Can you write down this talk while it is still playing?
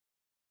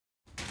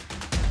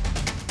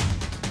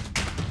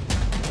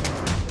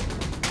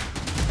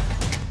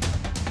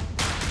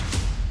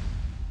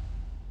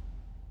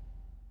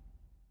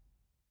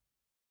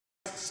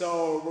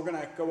so we're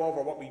going to go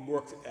over what we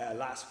worked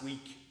last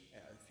week.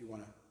 If you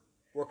want to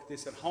work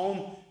this at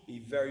home, be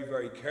very,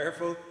 very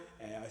careful.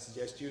 I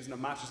suggest using a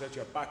mattress out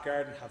your back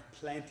garden, have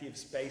plenty of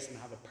space and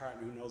have a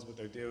partner who knows what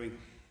they're doing.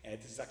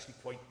 This is actually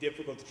quite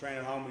difficult to train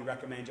at home. We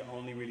recommend you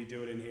only really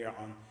do it in here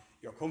on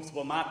your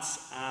comfortable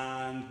mats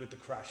and with the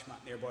crash mat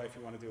nearby if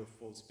you want to do it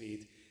full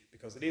speed,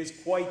 because it is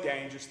quite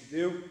dangerous to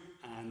do,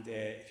 and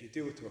if you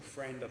do it to a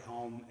friend at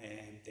home,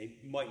 they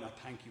might not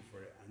thank you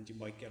for it, and you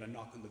might get a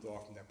knock on the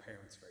door from their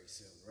parents very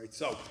soon, right?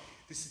 So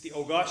this is the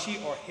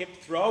ogashi, or hip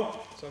throw.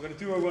 So I'm going to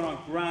do one on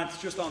Grant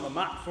just on the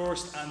mat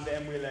first, and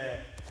then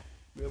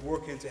we'll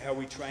work into how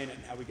we train it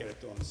and how we get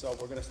it done. So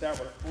we're going to start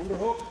with an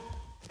underhook,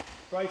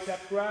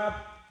 tricep grab,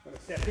 I'm going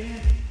to step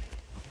in.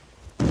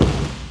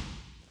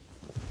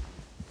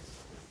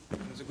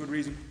 There's a good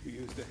reason we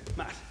use the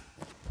mat.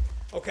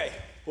 Okay,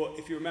 but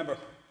if you remember,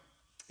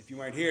 if you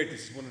weren't here,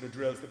 this is one of the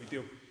drills that we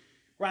do.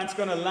 Grant's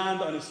going to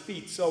land on his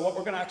feet. So what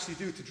we're going to actually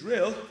do to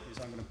drill is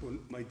I'm going to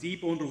put my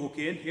deep underhook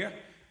in here.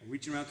 I'm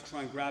reaching around to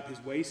try and grab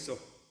his waist, so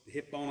the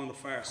hip bone on the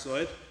far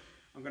side.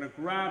 I'm going to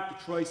grab the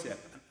tricep.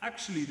 And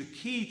actually the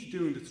key to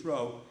doing the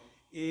throw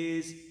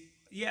is,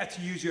 yeah,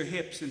 to use your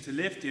hips and to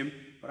lift him,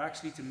 but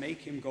actually to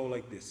make him go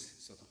like this.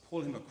 So to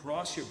pull him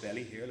across your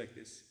belly here like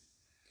this.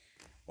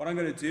 What I'm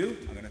going to do,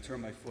 I'm going to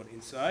turn my foot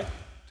inside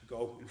to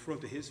go in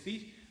front of his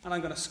feet, and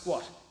I'm going to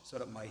squat so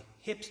that my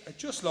hips are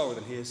just lower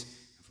than his,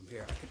 and from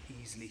here I can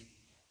easily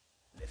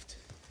lift.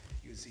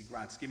 You can see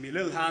Grant's give me a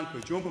little hand by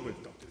jumping,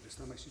 but don't do this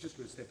now, actually just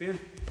going to step in. And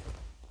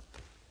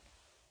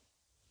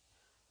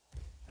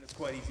it's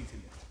quite easy to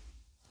lift.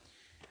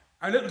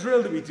 Our little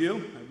drill that we do,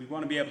 and we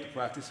want to be able to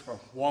practice for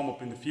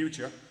warm-up in the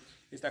future,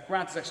 is that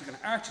Grant is actually going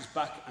to arch his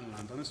back and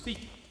land on his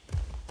feet.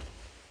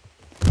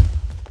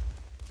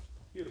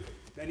 Beautiful.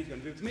 Then he's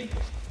going to do it to me. You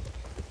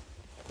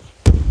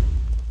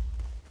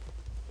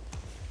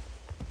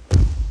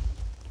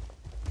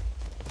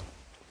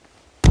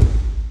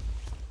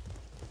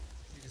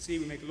can see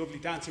we make a lovely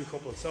dancing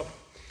couple. So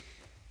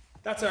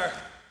that's our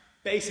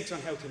basics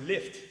on how to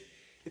lift.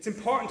 It's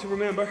important to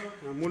remember,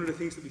 and one of the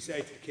things that we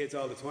say to the kids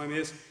all the time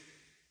is,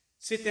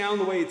 sit down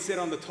the way you'd sit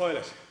on the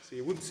toilet. So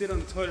you wouldn't sit on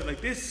the toilet like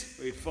this,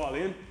 where you'd fall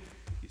in.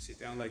 You sit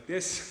down like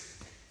this.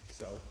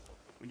 So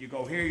when you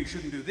go here, you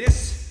shouldn't do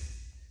this,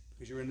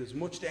 because you're in as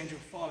much danger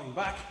of falling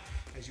back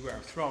as you are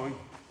of throwing.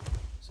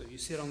 So you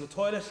sit on the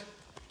toilet,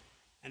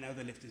 and now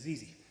the lift is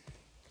easy.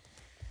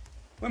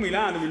 When we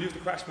land, and we'll use the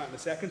crash mat in a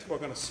second, we're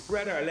going to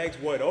spread our legs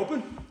wide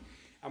open,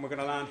 and we're going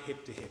to land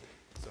hip to hip.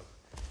 So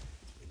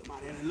bring the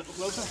mat in a little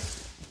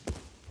closer.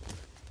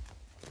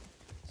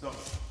 So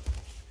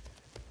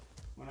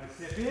when I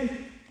step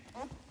in,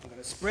 I'm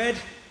going to spread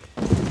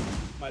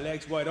my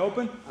legs wide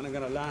open, and I'm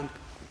going to land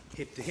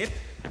hip to hip.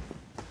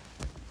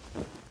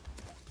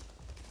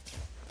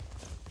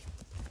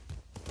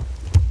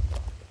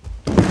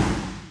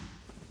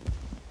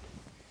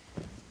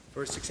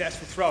 For a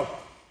successful throw.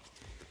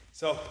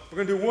 So we're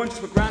going to do one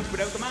just with Grant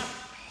without the mat.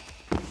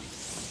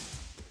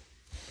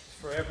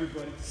 For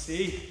everybody to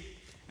see,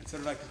 and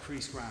sort of like the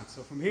crease Grant.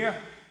 So from here,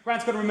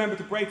 Grant's got to remember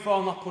to break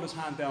fall, not put his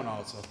hand down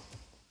also.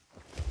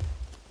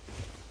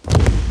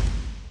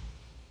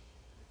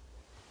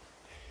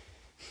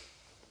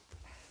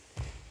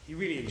 He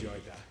really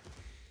enjoyed that.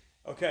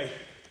 Okay.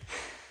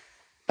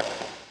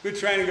 Good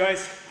training,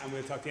 guys, and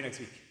we'll talk to you next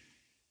week.